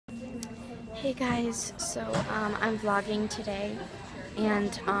Hey guys, so I'm vlogging today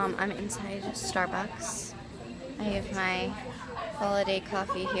and I'm inside Starbucks. I have my holiday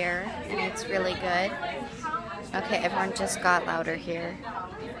coffee here and it's really good. Okay, everyone just got louder here.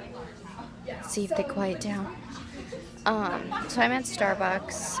 Let's see if they quiet down. So I'm at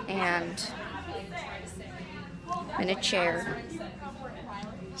Starbucks and I'm in a chair.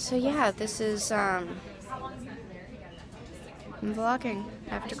 So yeah, this is I'm vlogging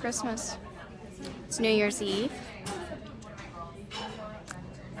after Christmas. It's New Year's Eve.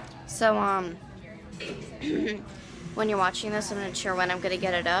 So, when you're watching this, I'm not sure when I'm going to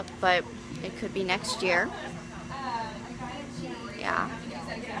get it up, but it could be next year. Yeah.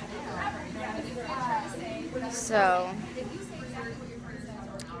 So,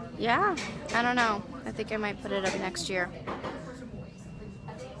 yeah, I don't know. I think I might put it up next year.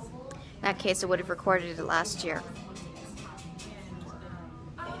 In that case, I would have recorded it last year.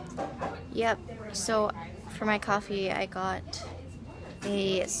 Yep. So, for my coffee, I got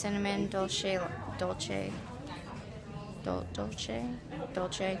a cinnamon dolce. I don't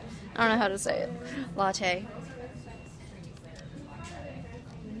know how to say it. Latte.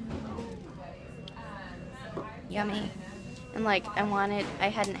 Yummy. And like, I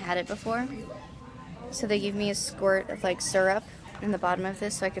hadn't had it before. So they gave me a squirt of like syrup in the bottom of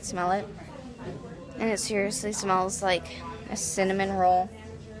this so I could smell it. And it seriously smells like a cinnamon roll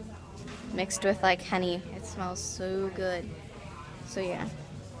mixed with like honey. It smells so good. So yeah.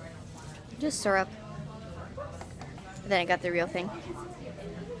 Just syrup. Then I got the real thing.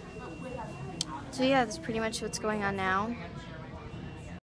 So yeah, that's pretty much what's going on now.